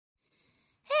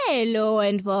Hello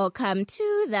and welcome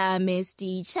to the Miss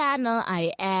D channel.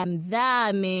 I am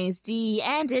the Miss D,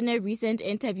 and in a recent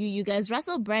interview, you guys,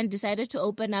 Russell Brand decided to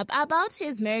open up about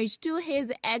his marriage to his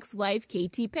ex-wife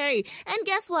Katy Perry. And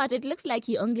guess what? It looks like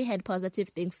he only had positive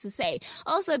things to say.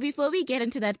 Also, before we get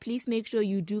into that, please make sure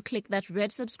you do click that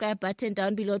red subscribe button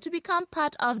down below to become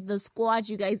part of the squad,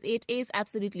 you guys. It is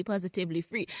absolutely positively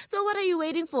free. So what are you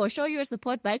waiting for? Show your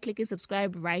support by clicking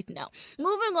subscribe right now.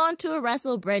 Moving on to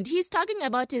Russell Brand. He's talking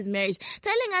about his marriage,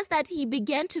 telling us that he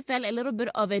began to feel a little bit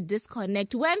of a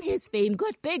disconnect when his fame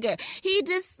got bigger. He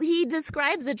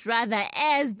describes it rather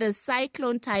as the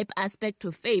cyclone type aspect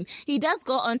of fame. He does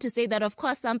go on to say that of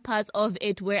course some parts of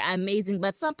it were amazing,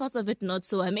 but some parts of it not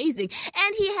so amazing.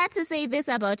 And he had to say this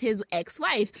about his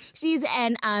ex-wife. She's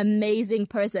an amazing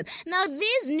person. Now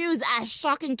these news are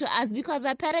shocking to us because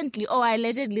apparently, or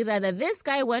allegedly rather, this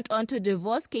guy went on to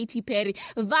divorce Katy Perry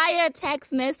via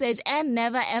text message and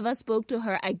never ever spoke to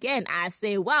her again. I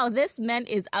say, wow, this man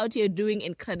is out here doing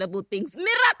incredible things.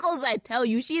 Miracles, I tell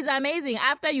you. She's amazing.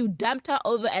 After you dumped her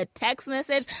over a text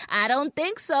message? I don't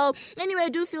think so. Anyway,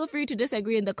 do feel free to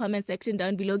disagree in the comment section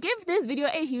down below. Give this video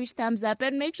a huge thumbs up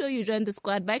and make sure you join the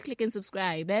squad by clicking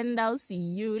subscribe. And I'll see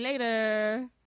you later.